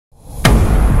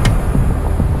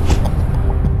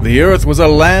The Earth was a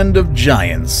land of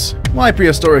giants. Why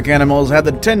prehistoric animals had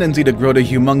the tendency to grow to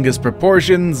humongous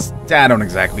proportions, I don't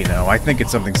exactly know. I think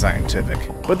it's something scientific.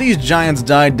 But these giants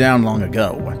died down long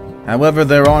ago. However,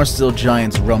 there are still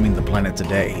giants roaming the planet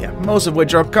today, most of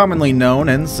which are commonly known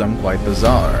and some quite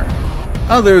bizarre.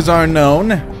 Others are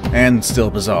known, and still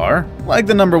bizarre, like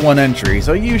the #1 entry,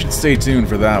 so you should stay tuned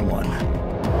for that one.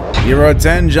 Here are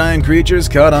 10 giant creatures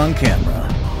caught on camera.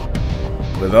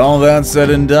 With all that said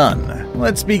and done,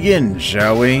 let's begin,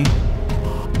 shall we?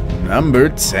 Number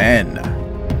 10.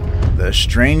 The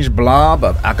Strange Blob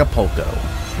of Acapulco.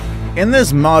 In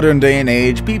this modern day and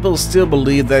age, people still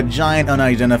believe that giant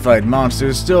unidentified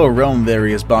monsters still roam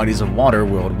various bodies of water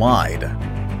worldwide.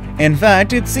 In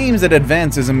fact, it seems that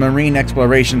advances in marine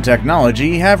exploration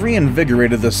technology have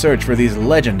reinvigorated the search for these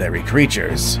legendary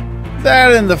creatures.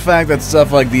 That and the fact that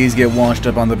stuff like these get washed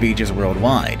up on the beaches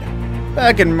worldwide.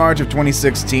 Back in March of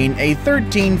 2016, a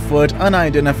 13-foot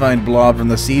unidentified blob from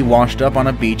the sea washed up on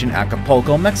a beach in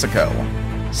Acapulco, Mexico.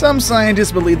 Some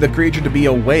scientists believe the creature to be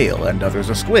a whale and others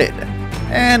a squid.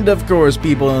 And of course,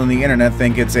 people on the internet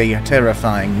think it's a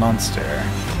terrifying monster.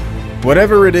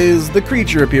 Whatever it is, the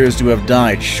creature appears to have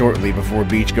died shortly before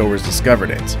beachgoers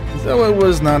discovered it. Though it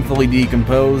was not fully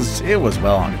decomposed, it was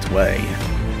well on its way.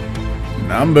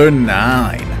 Number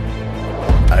 9.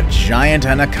 A giant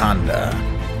anaconda.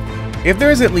 If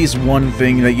there's at least one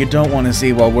thing that you don't want to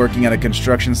see while working at a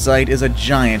construction site, is a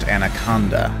giant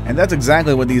anaconda. And that's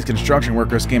exactly what these construction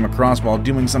workers came across while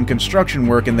doing some construction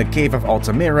work in the Cave of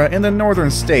Altamira in the northern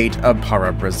state of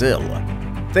Para, Brazil.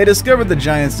 They discovered the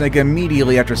giant snake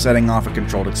immediately after setting off a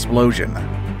controlled explosion.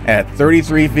 At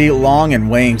 33 feet long and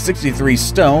weighing 63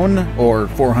 stone, or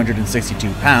 462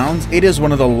 pounds, it is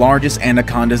one of the largest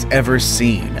anacondas ever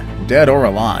seen, dead or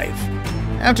alive.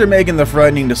 After making the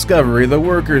frightening discovery, the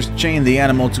workers chained the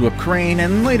animal to a crane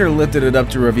and later lifted it up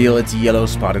to reveal its yellow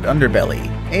spotted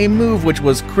underbelly, a move which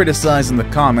was criticized in the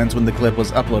comments when the clip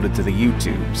was uploaded to the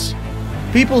YouTubes.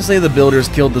 People say the builders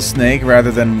killed the snake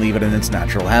rather than leave it in its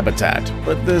natural habitat,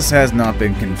 but this has not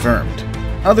been confirmed.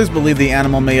 Others believe the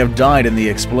animal may have died in the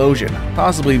explosion,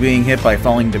 possibly being hit by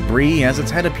falling debris as its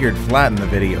head appeared flat in the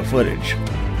video footage.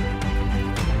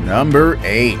 Number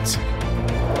 8.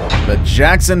 The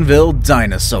Jacksonville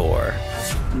Dinosaur.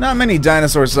 Not many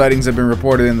dinosaur sightings have been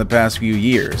reported in the past few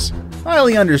years.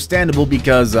 Highly understandable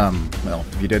because, well,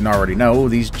 if you didn't already know,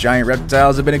 these giant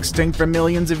reptiles have been extinct for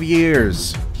millions of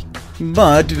years.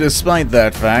 But despite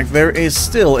that fact, there is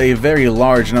still a very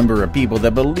large number of people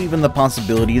that believe in the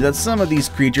possibility that some of these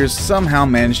creatures somehow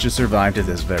managed to survive to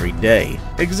this very day,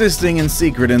 existing in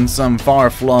secret in some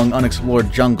far-flung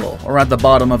unexplored jungle, or at the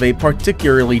bottom of a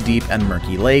particularly deep and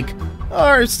murky lake,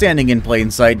 or standing in plain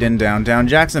sight in downtown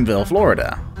Jacksonville,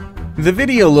 Florida. The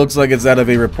video looks like it's that of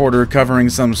a reporter covering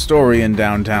some story in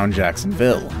downtown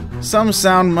Jacksonville. Some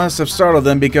sound must have startled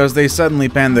them because they suddenly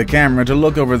panned the camera to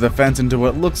look over the fence into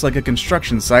what looks like a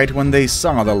construction site when they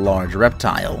saw the large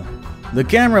reptile. The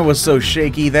camera was so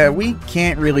shaky that we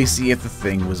can't really see if the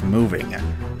thing was moving.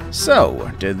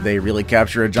 So, did they really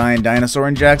capture a giant dinosaur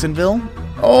in Jacksonville?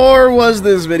 Or was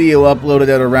this video uploaded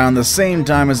at around the same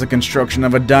time as the construction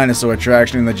of a dinosaur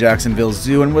attraction in the Jacksonville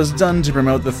Zoo and was done to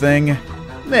promote the thing?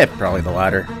 Probably the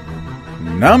latter.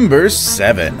 Number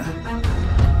 7.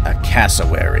 A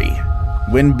cassowary.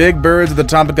 When big birds are the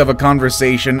topic of a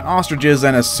conversation, ostriches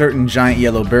and a certain giant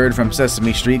yellow bird from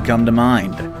Sesame Street come to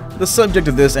mind. The subject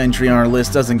of this entry on our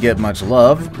list doesn't get much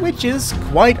love, which is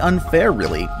quite unfair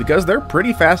really, because they're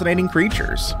pretty fascinating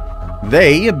creatures.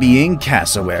 They being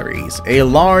cassowaries, a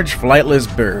large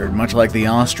flightless bird much like the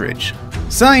ostrich.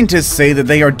 Scientists say that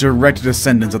they are direct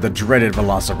descendants of the dreaded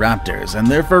velociraptors, and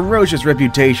their ferocious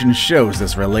reputation shows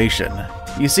this relation.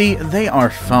 You see, they are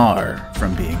far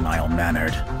from being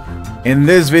mild-mannered. In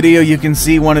this video, you can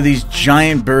see one of these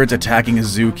giant birds attacking a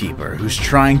zookeeper who's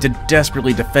trying to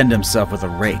desperately defend himself with a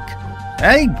rake.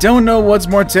 I don't know what's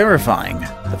more terrifying,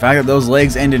 the fact that those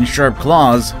legs end in sharp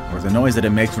claws, or the noise that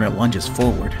it makes when it lunges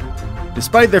forward.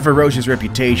 Despite their ferocious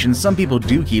reputation, some people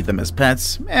do keep them as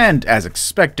pets, and as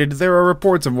expected, there are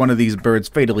reports of one of these birds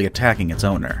fatally attacking its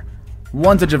owner.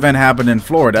 One such event happened in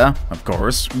Florida, of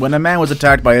course, when a man was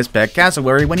attacked by his pet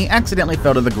cassowary when he accidentally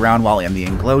fell to the ground while in the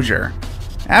enclosure.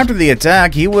 After the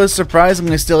attack, he was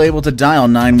surprisingly still able to dial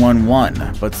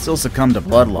 911, but still succumbed to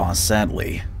blood loss,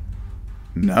 sadly.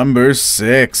 Number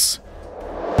 6.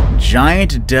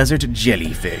 Giant desert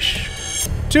jellyfish.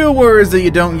 Two words that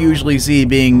you don't usually see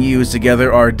being used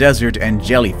together are desert and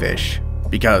jellyfish.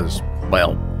 Because,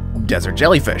 well, desert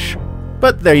jellyfish.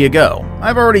 But there you go.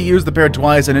 I've already used the pair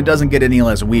twice and it doesn't get any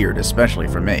less weird, especially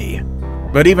for me.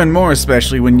 But even more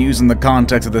especially when used in the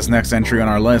context of this next entry on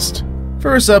our list.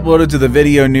 First uploaded to the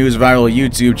Video News Viral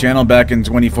YouTube channel back in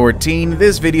 2014,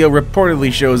 this video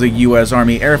reportedly shows a US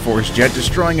Army Air Force jet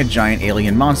destroying a giant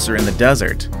alien monster in the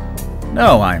desert.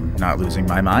 No, I'm not losing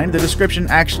my mind, the description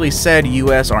actually said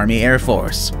US Army Air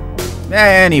Force.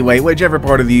 Anyway, whichever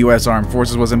part of the US Armed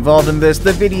Forces was involved in this,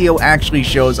 the video actually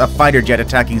shows a fighter jet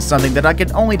attacking something that I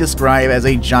can only describe as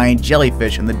a giant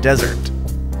jellyfish in the desert.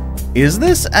 Is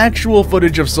this actual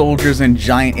footage of soldiers and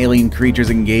giant alien creatures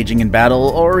engaging in battle,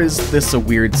 or is this a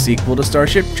weird sequel to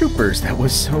Starship Troopers that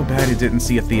was so bad it didn't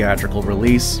see a theatrical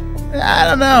release? I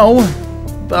don't know,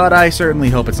 but I certainly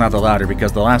hope it's not the latter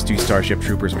because the last two Starship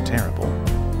Troopers were terrible.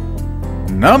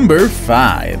 Number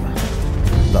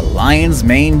 5. The Lion's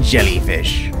Mane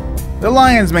Jellyfish. The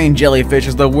lion's mane jellyfish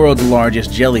is the world's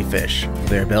largest jellyfish.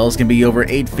 Their bells can be over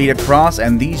 8 feet across,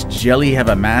 and these jelly have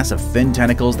a mass of thin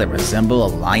tentacles that resemble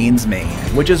a lion's mane,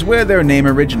 which is where their name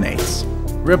originates.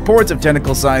 Reports of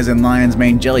tentacle size in lion's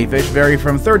mane jellyfish vary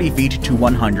from 30 feet to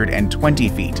 120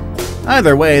 feet.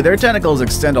 Either way, their tentacles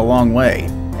extend a long way,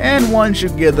 and one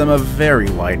should give them a very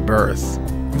wide berth.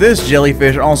 This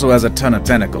jellyfish also has a ton of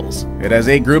tentacles. It has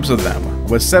 8 groups of them,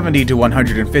 with 70 to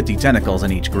 150 tentacles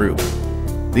in each group.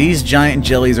 These giant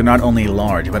jellies are not only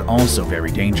large, but also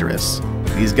very dangerous.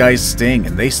 These guys sting,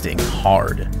 and they sting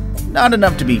hard. Not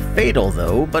enough to be fatal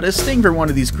though, but a sting for one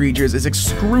of these creatures is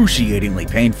excruciatingly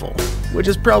painful, which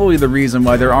is probably the reason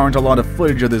why there aren't a lot of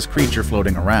footage of this creature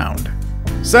floating around.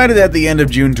 Cited at the end of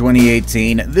June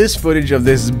 2018, this footage of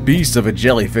this beast of a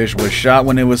jellyfish was shot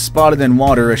when it was spotted in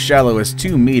water as shallow as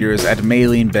 2 meters at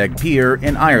Malin Pier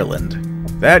in Ireland.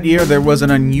 That year, there was an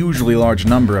unusually large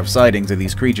number of sightings of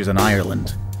these creatures in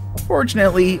Ireland.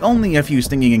 Fortunately, only a few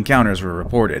stinging encounters were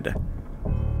reported.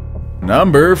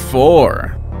 Number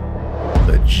 4.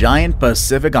 The Giant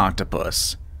Pacific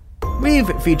Octopus. We've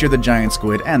featured the giant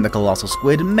squid and the colossal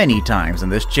squid many times in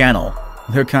this channel.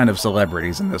 They're kind of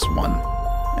celebrities in this one.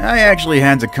 I actually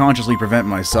had to consciously prevent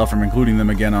myself from including them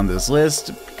again on this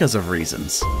list because of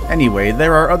reasons. Anyway,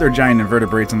 there are other giant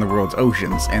invertebrates in the world's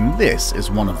oceans, and this is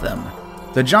one of them.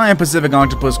 The giant Pacific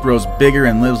octopus grows bigger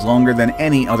and lives longer than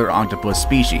any other octopus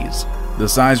species. The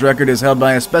size record is held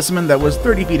by a specimen that was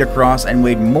 30 feet across and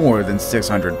weighed more than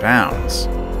 600 pounds.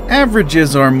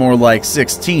 Averages are more like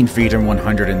 16 feet and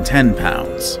 110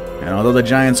 pounds. And although the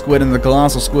giant squid and the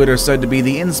colossal squid are said to be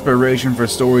the inspiration for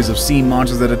stories of sea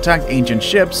monsters that attacked ancient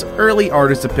ships, early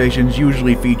artist depictions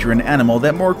usually feature an animal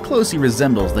that more closely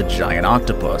resembles the giant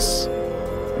octopus.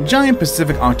 Giant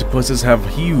Pacific octopuses have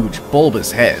huge,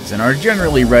 bulbous heads and are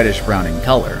generally reddish-brown in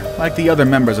color. Like the other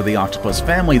members of the octopus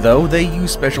family though, they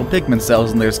use special pigment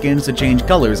cells in their skins to change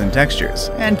colors and textures,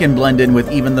 and can blend in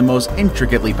with even the most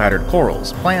intricately patterned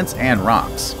corals, plants, and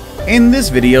rocks. In this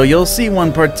video, you'll see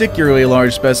one particularly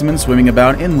large specimen swimming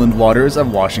about inland waters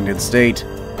of Washington State.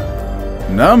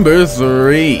 Number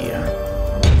 3.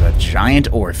 The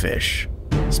Giant Oarfish.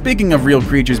 Speaking of real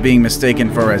creatures being mistaken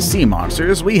for as sea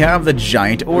monsters, we have the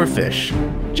giant oarfish.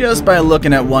 Just by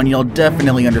looking at one, you'll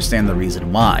definitely understand the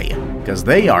reason why, because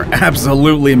they are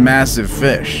absolutely massive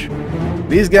fish.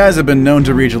 These guys have been known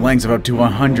to reach lengths of up to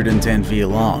 110 feet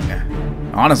long.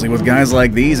 Honestly, with guys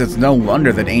like these, it's no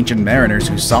wonder that ancient mariners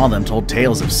who saw them told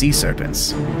tales of sea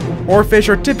serpents. Oarfish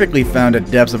are typically found at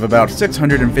depths of about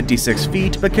 656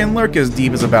 feet, but can lurk as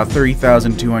deep as about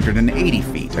 30,280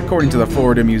 feet, according to the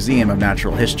Florida Museum of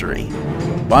Natural History.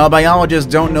 While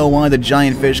biologists don't know why the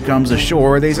giant fish comes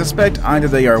ashore, they suspect either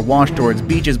they are washed towards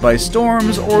beaches by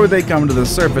storms, or they come to the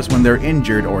surface when they're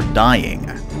injured or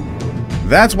dying.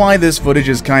 That's why this footage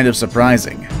is kind of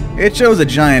surprising. It shows a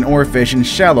giant oarfish in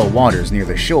shallow waters near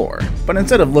the shore, but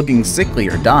instead of looking sickly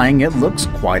or dying, it looks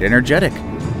quite energetic.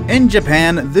 In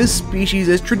Japan, this species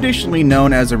is traditionally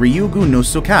known as a Ryugu no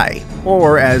Sukai,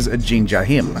 or as a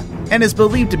Jinjahim, and is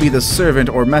believed to be the servant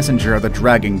or messenger of the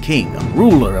Dragon King,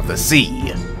 ruler of the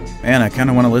sea. And I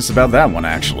kinda want to list about that one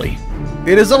actually.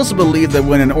 It is also believed that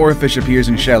when an oarfish appears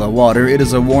in shallow water, it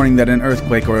is a warning that an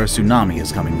earthquake or a tsunami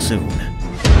is coming soon.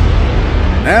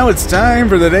 Now it's time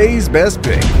for the day's best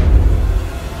pick.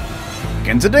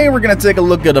 And today we're going to take a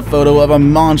look at a photo of a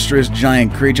monstrous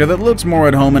giant creature that looks more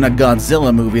at home in a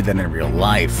Godzilla movie than in real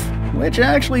life. Which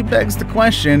actually begs the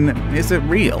question, is it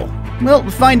real? Well,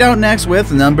 find out next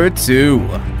with number 2.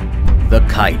 The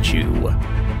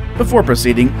Kaiju. Before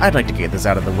proceeding, I'd like to get this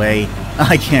out of the way.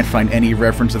 I can't find any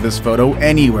reference to this photo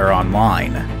anywhere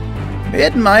online.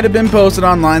 It might have been posted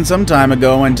online some time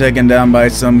ago and taken down by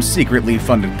some secretly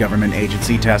funded government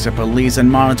agency tasked to police and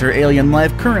monitor alien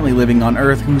life currently living on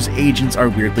Earth whose agents are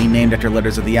weirdly named after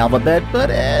letters of the alphabet, but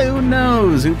who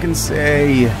knows, who can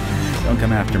say? Don't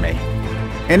come after me.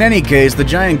 In any case, the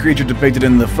giant creature depicted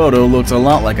in the photo looks a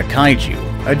lot like a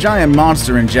kaiju, a giant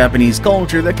monster in Japanese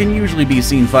culture that can usually be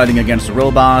seen fighting against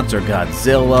robots or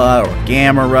Godzilla or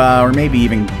Gamera, or maybe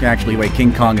even actually wait,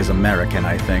 King Kong is American,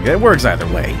 I think. It works either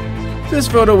way. This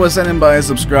photo was sent in by a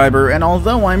subscriber, and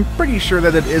although I'm pretty sure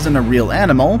that it isn't a real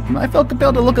animal, I felt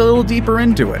compelled to look a little deeper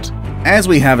into it. As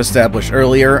we have established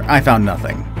earlier, I found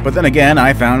nothing. But then again,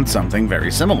 I found something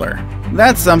very similar.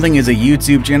 That something is a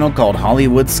YouTube channel called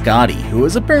Hollywood Scotty, who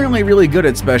is apparently really good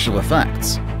at special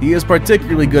effects. He is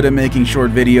particularly good at making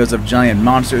short videos of giant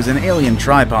monsters and alien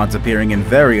tripods appearing in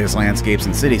various landscapes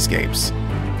and cityscapes.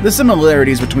 The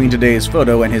similarities between today's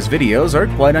photo and his videos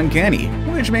are quite uncanny,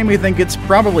 which made me think it's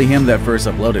probably him that first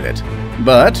uploaded it.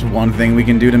 But one thing we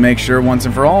can do to make sure once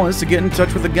and for all is to get in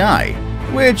touch with the guy,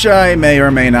 which I may or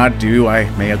may not do. I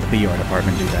may have the PR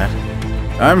department do that.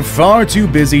 I'm far too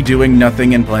busy doing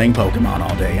nothing and playing Pokemon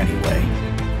all day anyway.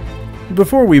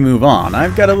 Before we move on,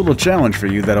 I've got a little challenge for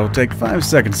you that'll take 5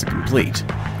 seconds to complete.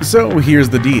 So here's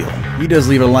the deal. You just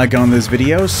leave a like on this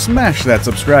video, smash that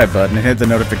subscribe button and hit the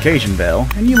notification bell,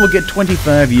 and you will get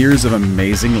 25 years of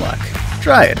amazing luck.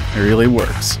 Try it, it really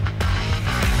works.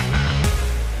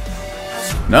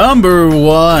 Number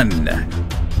 1.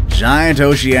 Giant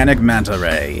Oceanic Manta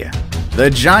Ray. The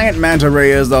giant manta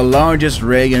ray is the largest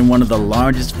ray and one of the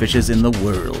largest fishes in the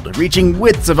world. Reaching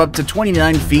widths of up to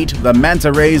 29 feet, the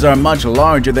manta rays are much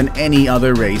larger than any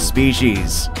other ray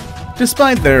species.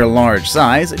 Despite their large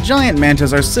size, giant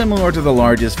mantas are similar to the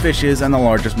largest fishes and the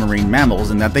largest marine mammals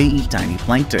in that they eat tiny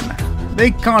plankton.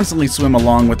 They constantly swim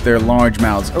along with their large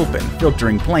mouths open,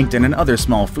 filtering plankton and other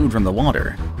small food from the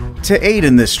water. To aid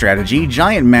in this strategy,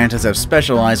 giant mantas have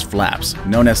specialized flaps,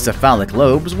 known as cephalic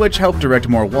lobes, which help direct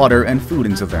more water and food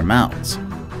into their mouths.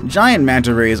 Giant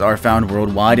manta rays are found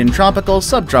worldwide in tropical,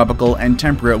 subtropical, and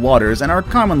temperate waters and are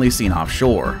commonly seen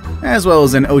offshore, as well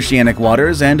as in oceanic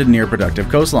waters and near productive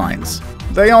coastlines.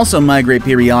 They also migrate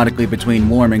periodically between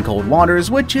warm and cold waters,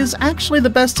 which is actually the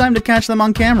best time to catch them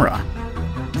on camera.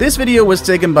 This video was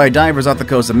taken by divers off the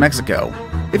coast of Mexico.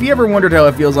 If you ever wondered how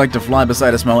it feels like to fly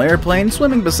beside a small airplane,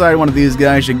 swimming beside one of these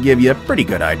guys should give you a pretty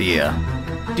good idea.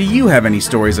 Do you have any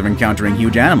stories of encountering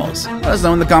huge animals? Let us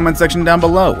know in the comment section down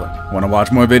below. Want to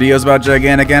watch more videos about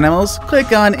gigantic animals?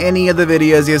 Click on any of the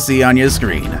videos you see on your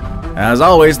screen. As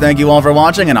always, thank you all for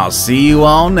watching, and I'll see you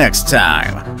all next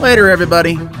time. Later,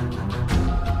 everybody.